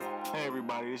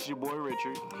everybody, it's your boy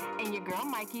Richard. And your girl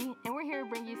Mikey, and we're here to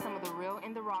bring you some of the real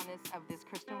and the rawness of this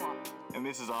Christian walk. And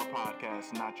this is our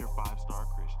podcast, Not Your 5-Star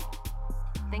Christian.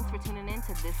 Thanks for tuning in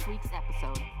to this week's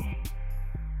episode.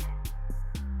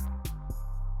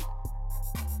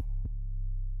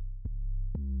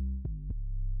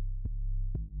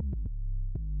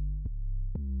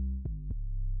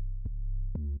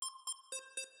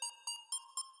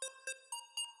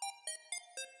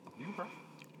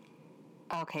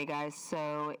 Okay, guys,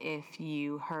 so if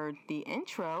you heard the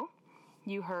intro,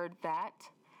 you heard that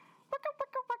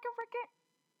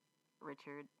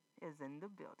Richard is in the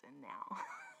building now.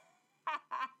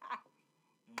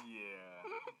 Yeah.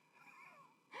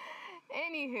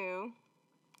 Anywho,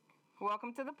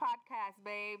 welcome to the podcast,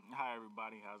 babe. Hi,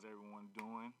 everybody. How's everyone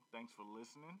doing? Thanks for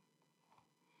listening.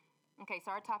 Okay,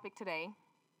 so our topic today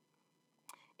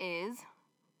is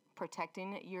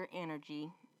protecting your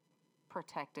energy,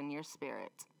 protecting your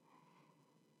spirit.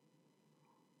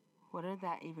 What did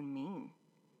that even mean?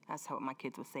 That's what my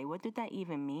kids would say. What did that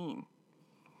even mean?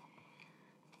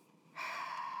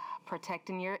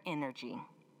 Protecting your energy.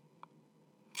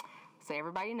 So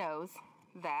everybody knows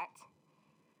that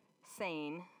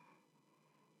saying,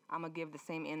 I'm going to give the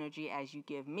same energy as you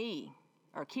give me.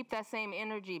 Or keep that same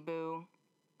energy, boo.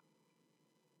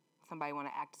 Somebody want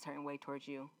to act a certain way towards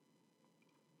you.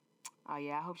 Oh,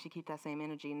 yeah, I hope she keep that same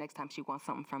energy next time she wants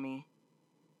something from me.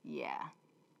 Yeah.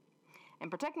 And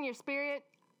protecting your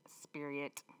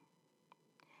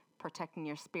protecting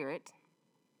your spirit.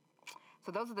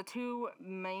 So those are the two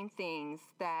main things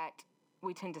that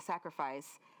we tend to sacrifice,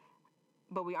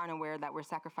 but we aren't aware that we're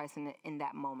sacrificing it in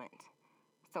that moment.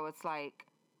 So it's like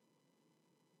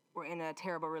we're in a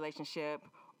terrible relationship,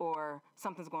 or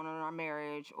something's going on in our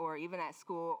marriage, or even at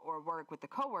school or work with the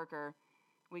coworker,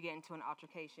 we get into an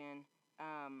altercation,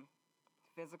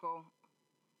 physical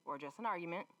or just an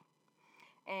argument.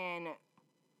 And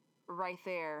right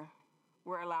there,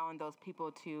 we're allowing those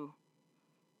people to...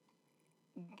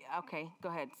 Okay, go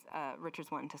ahead.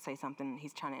 Richard's wanting to say something.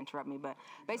 He's trying to interrupt me. But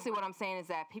basically what I'm saying is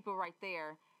that people right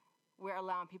there, we're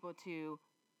allowing people to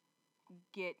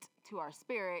get to our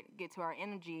spirit, get to our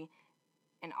energy,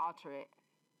 and alter it,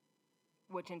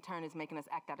 which in turn is making us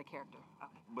act out of character.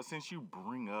 Okay. But since you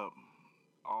bring up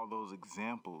all those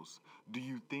examples, do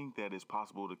you think that it's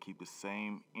possible to keep the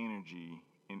same energy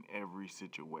in every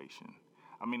situation?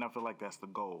 I mean, I feel like that's the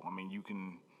goal. I mean, you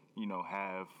can,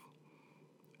 have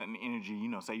an energy,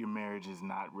 say your marriage is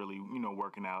not really,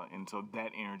 working out, and so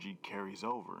that energy carries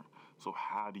over. So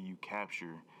how do you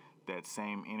capture that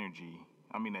same energy,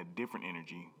 that different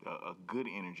energy, a good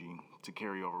energy to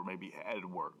carry over maybe at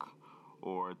work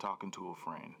or talking to a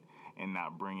friend, and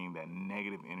not bringing that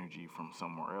negative energy from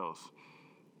somewhere else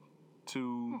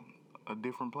to a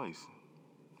different place?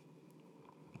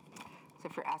 So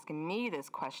if you're asking me this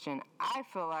question, I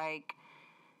feel like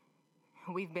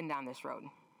we've been down this road,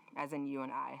 as in you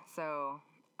and I. So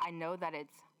I know that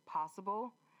it's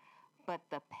possible, but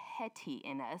the petty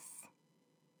in us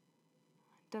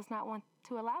does not want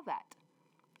to allow that.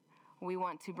 We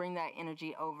want to bring that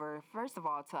energy over, first of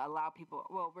all, to allow people,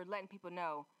 we're letting people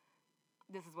know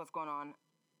this is what's going on,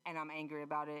 and I'm angry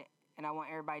about it, and I want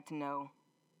everybody to know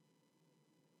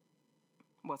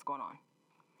what's going on.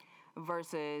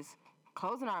 Versus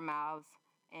closing our mouths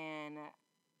and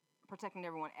protecting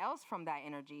everyone else from that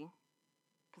energy,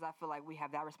 because I feel like we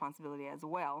have that responsibility as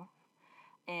well.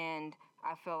 And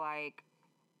I feel like,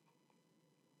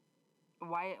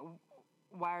 why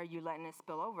are you letting it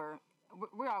spill over?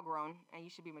 We're all grown, and you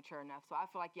should be mature enough. So I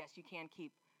feel like, yes, you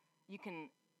can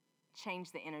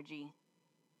change the energy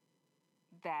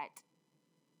that...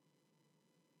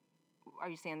 Are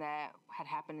you saying that had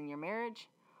happened in your marriage?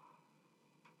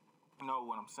 No,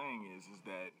 what I'm saying is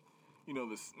that,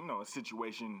 a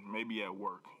situation maybe at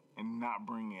work and not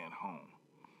bringing it home,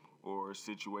 or a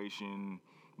situation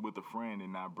with a friend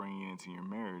and not bringing it into your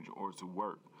marriage or to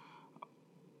work.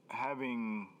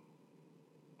 Having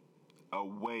a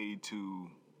way to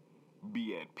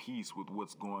be at peace with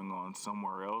what's going on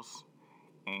somewhere else,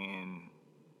 and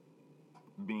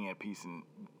being at peace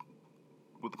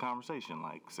with the conversation.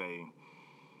 Like, say,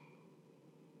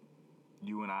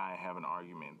 you and I have an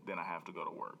argument, then I have to go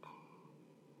to work.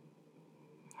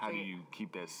 How do you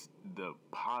keep the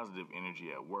positive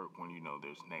energy at work when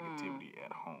there's negativity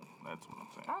at home? That's what I'm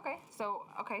saying.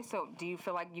 Okay, so do you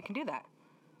feel like you can do that?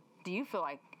 Do you feel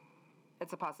like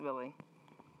it's a possibility?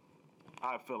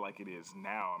 I feel like it is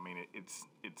now. I mean,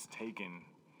 it's taken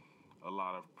a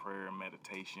lot of prayer and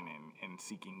meditation and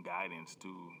seeking guidance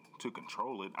to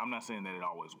control it. I'm not saying that it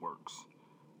always works.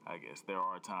 I guess there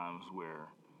are times where...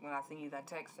 When I send you that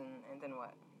text, and then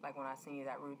what? Like when I send you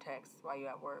that rude text while you're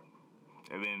at work?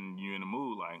 And then you're in the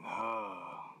mood like,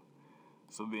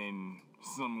 So then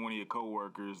one of your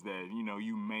coworkers that,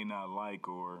 you may not like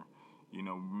or,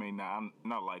 may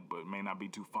not like, but may not be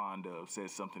too fond of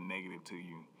says something negative to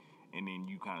you. And then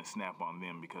you kind of snap on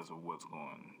them because of what's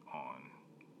going on.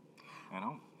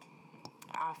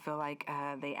 I feel like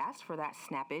they asked for that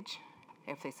snappage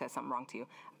if they said something wrong to you.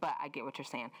 But I get what you're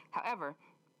saying. However,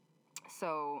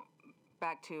 so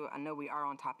back to, I know we are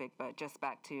on topic, but just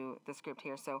back to the script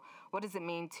here. So what does it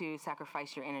mean to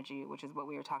sacrifice your energy, which is what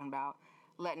we were talking about,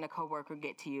 letting a coworker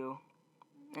get to you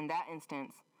in that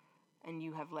instance, and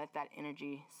you have let that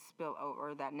energy spill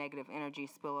over, that negative energy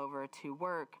spill over to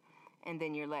work, and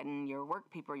then you're letting your work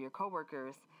people, your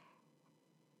coworkers,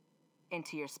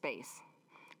 into your space.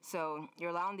 So you're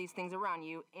allowing these things around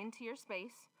you into your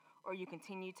space, or you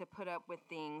continue to put up with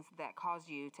things that cause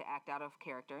you to act out of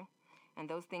character. And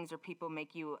those things are people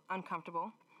make you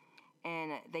uncomfortable,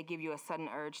 and they give you a sudden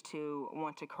urge to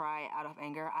want to cry out of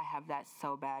anger. I have that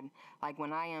so bad. Like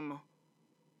when I am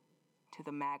to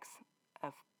the max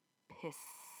of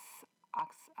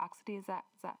oxity, is that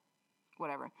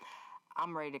whatever,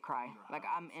 I'm ready to cry. Like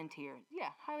I'm in tears. Yeah,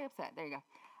 highly upset. There you go.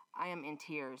 I am in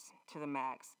tears to the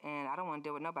max, and I don't want to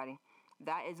deal with nobody.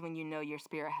 That is when you know your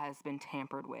spirit has been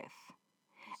tampered with.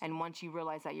 And once you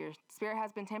realize that your spirit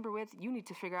has been tampered with, you need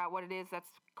to figure out what it is that's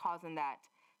causing that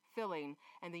feeling,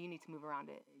 and then you need to move around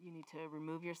it. You need to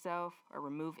remove yourself or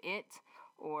remove it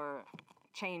or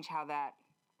change how that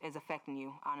is affecting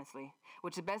you, honestly.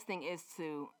 Which the best thing is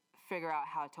to figure out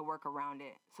how to work around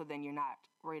it, so then you're not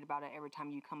worried about it every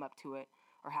time you come up to it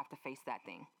or have to face that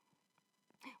thing.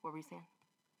 What were you saying?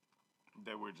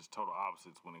 That we're just total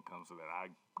opposites when it comes to that. I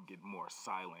get more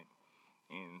silent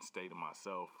and stay to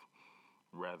myself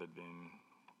rather than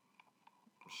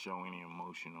show any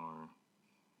emotion or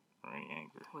any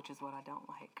anger. Which is what I don't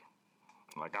like.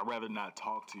 Like, I'd rather not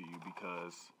talk to you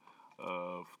because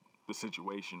of the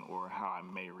situation or how I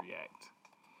may react.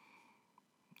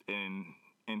 And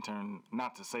in turn,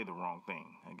 not to say the wrong thing,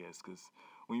 I guess, because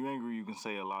when you're angry, you can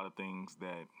say a lot of things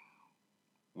that,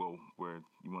 well, where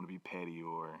you want to be petty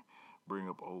or bring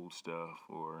up old stuff,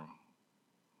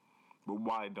 but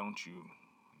why don't you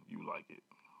like it?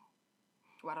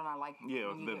 Why don't I like when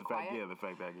you get quiet? The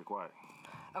fact that I get quiet.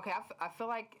 Okay, I feel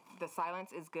like the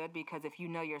silence is good because if you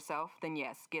know yourself, then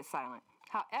yes, get silent.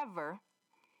 However,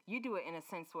 you do it in a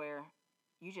sense where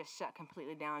you just shut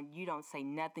completely down. You don't say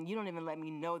nothing. You don't even let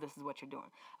me know this is what you're doing.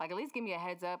 Like, at least give me a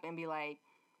heads up and be like,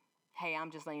 hey,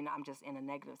 I'm just letting you know I'm just in a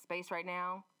negative space right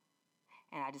now,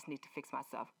 and I just need to fix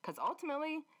myself. Because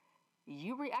ultimately,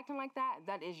 you reacting like that,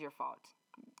 that is your fault.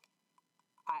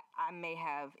 I may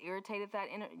have irritated that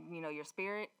your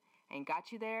spirit and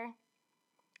got you there,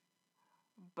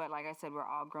 but like I said, we're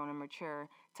all grown and mature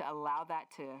to allow that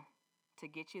to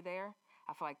get you there.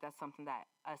 I feel like that's something that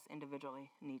us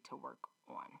individually need to work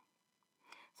on.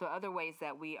 So other ways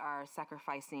that we are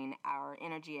sacrificing our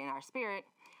energy and our spirit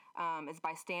is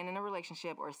by staying in a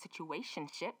relationship or a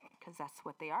situationship, because that's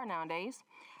what they are nowadays.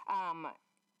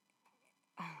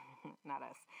 Not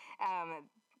us.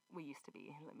 We used to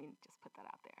be. Let me just put that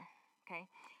out there. Okay?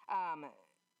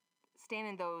 Staying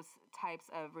in those types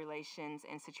of relations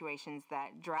and situations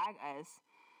that drag us,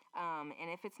 and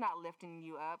if it's not lifting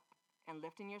you up and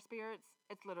lifting your spirits,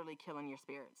 it's literally killing your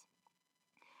spirits.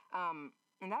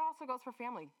 And that also goes for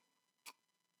family.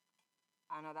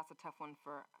 I know that's a tough one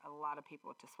for a lot of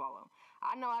people to swallow.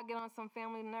 I know I get on some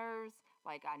family nerves.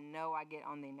 Like, I know I get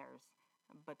on their nerves,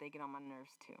 but they get on my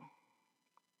nerves too.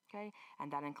 Okay?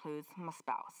 And that includes my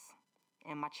spouse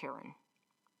and my children.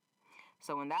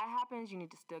 So when that happens, you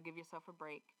need to still give yourself a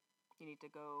break. You need to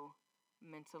go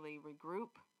mentally regroup.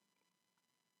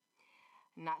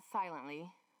 Not silently.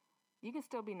 You can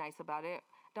still be nice about it.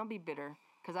 Don't be bitter.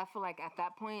 Because I feel like at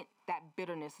that point, that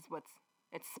bitterness is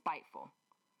it's spiteful.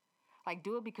 Like,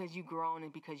 do it because you've grown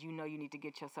and because you know you need to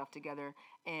get yourself together,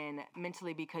 and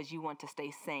mentally because you want to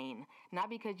stay sane. Not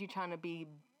because you're trying to be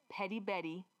petty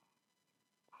Betty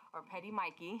or petty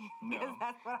Mikey. No.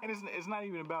 And it's not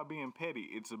even about being petty.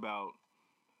 It's about,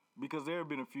 because there have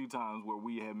been a few times where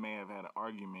we may have had an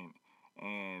argument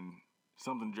and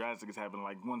something drastic has happened.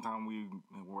 Like one time we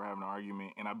were having an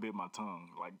argument and I bit my tongue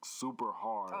like super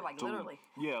hard. Oh, like literally.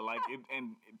 Yeah, like it,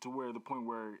 and to where the point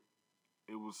where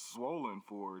it was swollen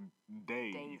for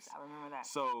days. I remember that.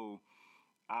 So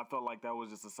I felt like that was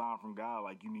just a sign from God.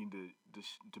 Like, you need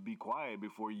to be quiet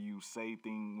before you say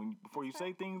things. Before you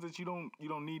say things that you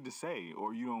don't need to say,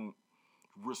 or you don't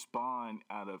respond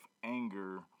out of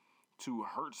anger to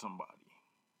hurt somebody.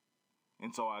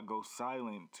 And so I go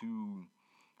silent to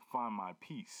find my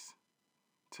peace,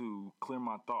 to clear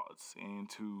my thoughts and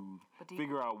to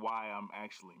figure out why I'm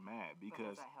actually mad.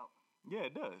 Because does that help? yeah,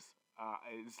 it does.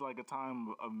 It's like a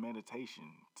time of meditation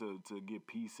to get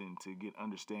peace and to get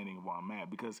understanding of why I'm mad.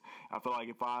 Because I feel like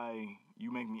if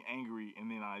you make me angry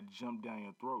and then I jump down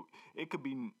your throat, it could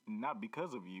be not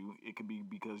because of you. It could be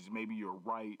because maybe you're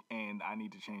right and I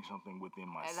need to change something within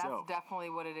myself. That's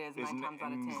definitely what it is. 9 times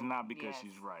out of 10. It's not because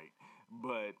she's right,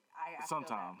 but I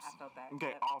sometimes. I felt that.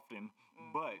 Okay, Yep. often,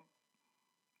 but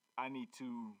I need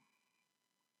to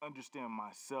understand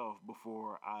myself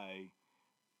before I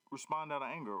respond out of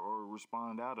anger or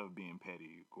respond out of being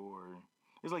petty. Or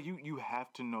it's like you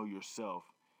have to know yourself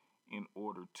in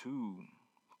order to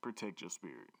protect your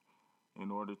spirit,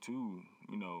 in order to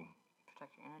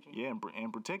Protect your energy. yeah,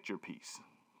 and protect your peace.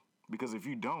 Because if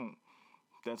you don't,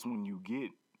 that's when you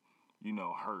get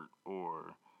hurt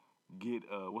or get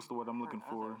what's the word I'm looking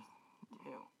for? Too.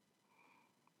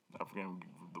 I forget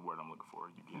the word I'm looking for.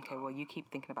 You get, okay, well, you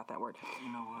keep thinking about that word.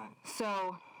 You know what?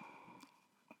 So,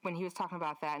 when he was talking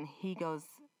about that, and he goes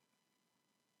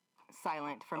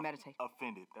silent for meditation.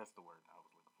 Offended. That's the word I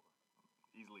was looking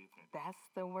for. Easily offended. That's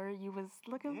the word you was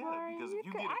looking for? Yeah, because if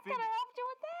you get I offended. could have helped you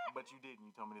with that. But you didn't.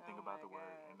 You told me to think about the word,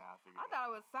 and now I figured I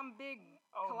thought it was some big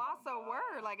colossal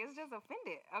word. Like, it's just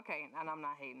offended. Okay, and I'm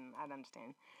not hating. I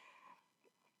understand.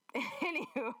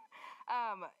 Anywho,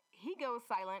 he goes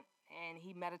silent and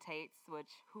he meditates, which,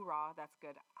 hoorah, that's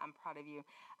good. I'm proud of you.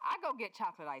 I go get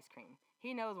chocolate ice cream.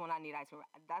 He knows when I need ice cream.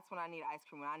 That's when I need ice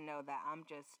cream, when I know that I'm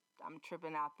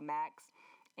tripping out the max,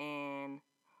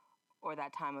 or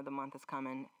that time of the month is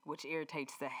coming, which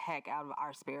irritates the heck out of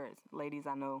our spirits. Ladies,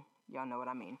 I know, y'all know what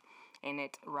I mean. And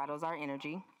it rattles our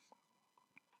energy,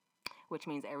 which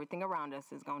means everything around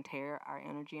us is going to tear our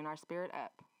energy and our spirit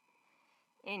up.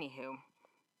 Anywho,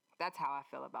 that's how I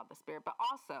feel about the spirit. But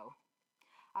also,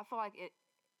 I feel like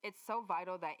it's so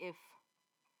vital that if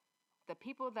the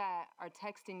people that are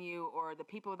texting you or the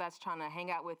people that's trying to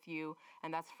hang out with you,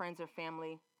 and that's friends or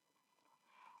family,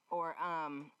 or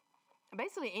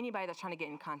basically anybody that's trying to get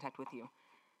in contact with you,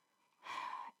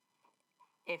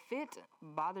 if it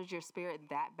bothers your spirit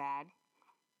that bad,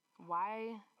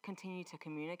 why continue to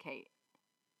communicate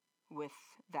with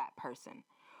that person?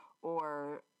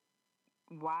 Or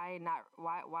why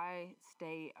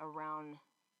stay around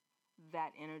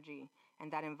that energy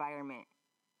and that environment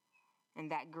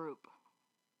and that group?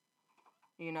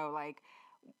 Like,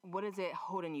 what is it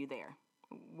holding you there?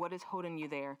 What is holding you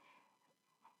there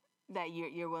that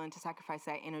you're willing to sacrifice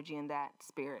that energy and that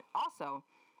spirit? Also,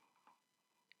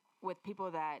 with people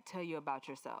that tell you about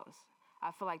yourselves,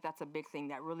 I feel like that's a big thing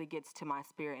that really gets to my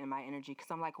spirit and my energy,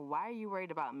 because I'm like, why are you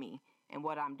worried about me and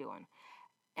what I'm doing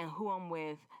and who I'm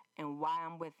with and why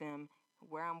I'm with them,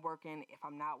 where I'm working, if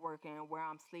I'm not working, where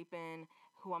I'm sleeping,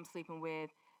 who I'm sleeping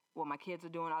with, what my kids are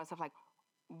doing, all this stuff? Like,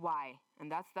 why?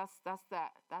 And that's that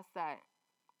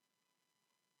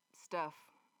stuff.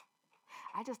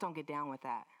 I just don't get down with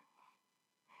that.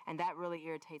 And that really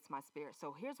irritates my spirit.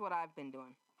 So here's what I've been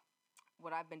doing.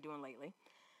 What I've been doing lately.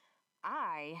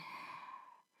 I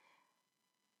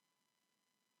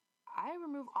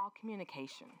remove all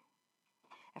communication.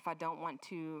 If I don't want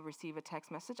to receive a text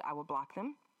message, I will block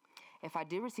them. If I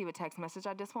do receive a text message,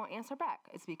 I just won't answer back.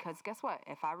 It's because, guess what?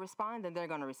 If I respond, then they're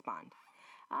going to respond.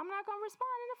 I'm not going to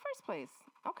respond in the first place.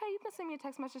 Okay, you can send me a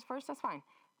text message first, that's fine.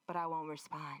 But I won't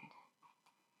respond.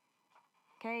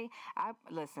 Okay?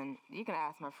 Listen, you can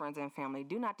ask my friends and family.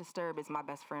 Do Not Disturb is my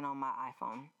best friend on my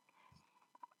iPhone.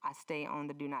 I stay on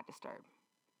the Do Not Disturb.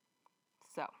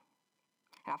 So,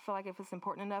 and I feel like if it's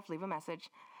important enough, leave a message.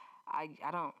 I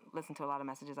don't listen to a lot of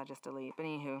messages, I just delete. But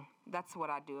anywho, that's what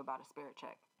I do about a spirit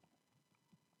check.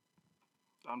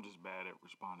 I'm just bad at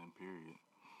responding, period.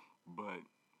 But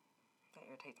that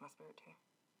irritates my spirit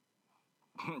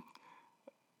too.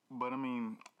 But I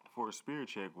mean, for a spirit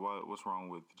check, what's wrong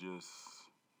with just,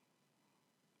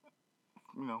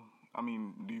 I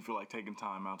mean, do you feel like taking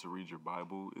time out to read your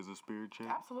Bible is a spirit check?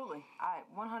 Absolutely.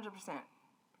 100%.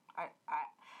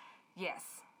 Yes.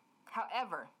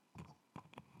 However,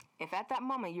 if at that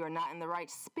moment you are not in the right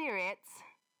spirits,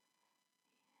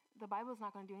 the Bible's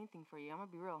not going to do anything for you. I'm going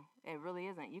to be real. It really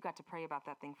isn't. You got to pray about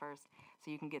that thing first so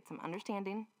you can get some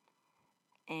understanding,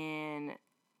 and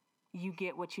you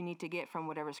get what you need to get from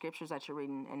whatever scriptures that you're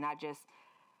reading, and not just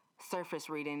surface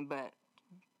reading, but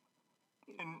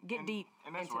get deep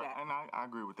and that's into right. that. And I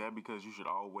agree with that, because you should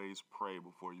always pray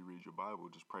before you read your Bible.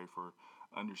 Just pray for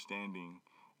understanding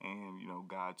and,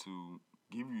 God to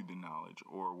give you the knowledge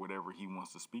or whatever he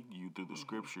wants to speak to you through the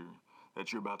scripture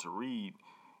that you're about to read,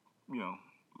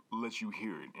 let you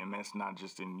hear it. And that's not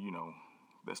just in,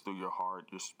 that's through your heart,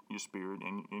 your spirit,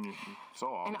 and your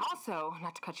soul. And also,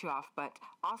 not to cut you off, but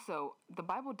also the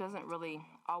Bible doesn't really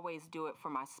always do it for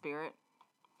my spirit.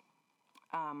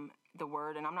 The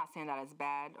word, and I'm not saying that as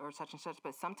bad or such and such,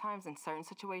 but sometimes in certain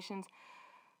situations,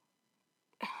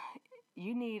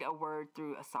 you need a word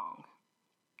through a song.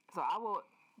 So I will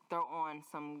throw on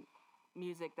some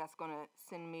music that's going to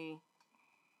send me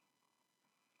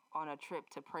on a trip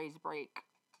to Praise Break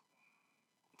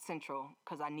Central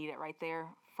because I need it right there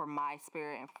for my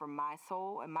spirit and for my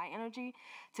soul and my energy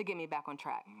to get me back on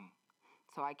track.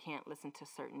 So I can't listen to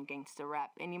certain gangster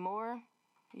rap anymore.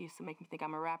 It used to make me think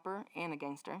I'm a rapper and a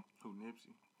gangster. Who,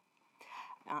 Nipsey?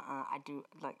 I do,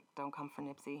 don't come for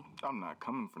Nipsey. I'm not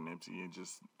coming for Nipsey. It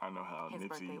just, I know how His Nipsey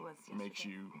birthday was makes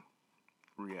yesterday.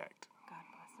 you react. God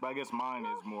bless him. But I guess mine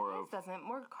is more His of, doesn't.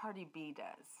 More Cardi B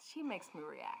does. She makes me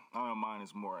react. I know mine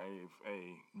is more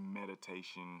a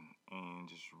meditation and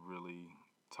just really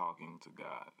talking to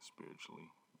God spiritually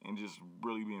and just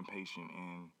really being patient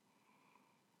and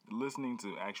listening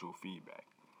to actual feedback.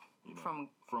 You know,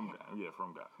 From God. Yeah,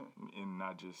 from God. And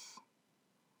not just,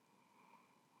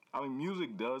 I mean,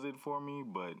 music does it for me,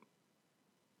 but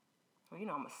Well, you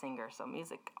know I'm a singer, so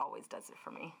music always does it for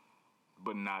me.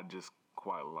 not just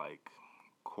quite like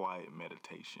quiet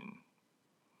meditation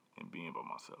and being by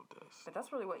myself does. But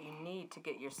that's really what you need to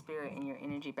get your spirit and your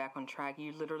energy back on track.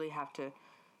 You literally have to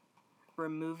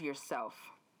remove yourself.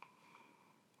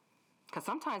 Because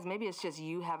sometimes maybe it's just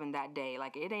you having that day.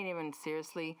 Like, it ain't even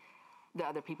seriously the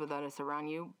other people that are surround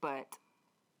you, but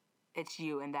it's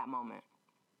you in that moment.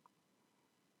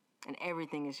 And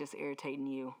everything is just irritating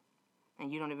you.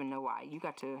 And you don't even know why. You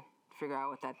got to figure out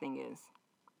what that thing is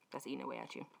that's eating away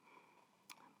at you.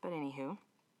 But anywho,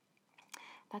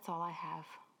 that's all I have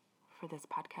for this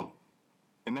podcast.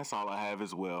 And that's all I have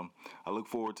as well. I look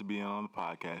forward to being on the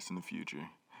podcast in the future.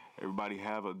 Everybody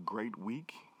have a great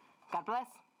week. God bless.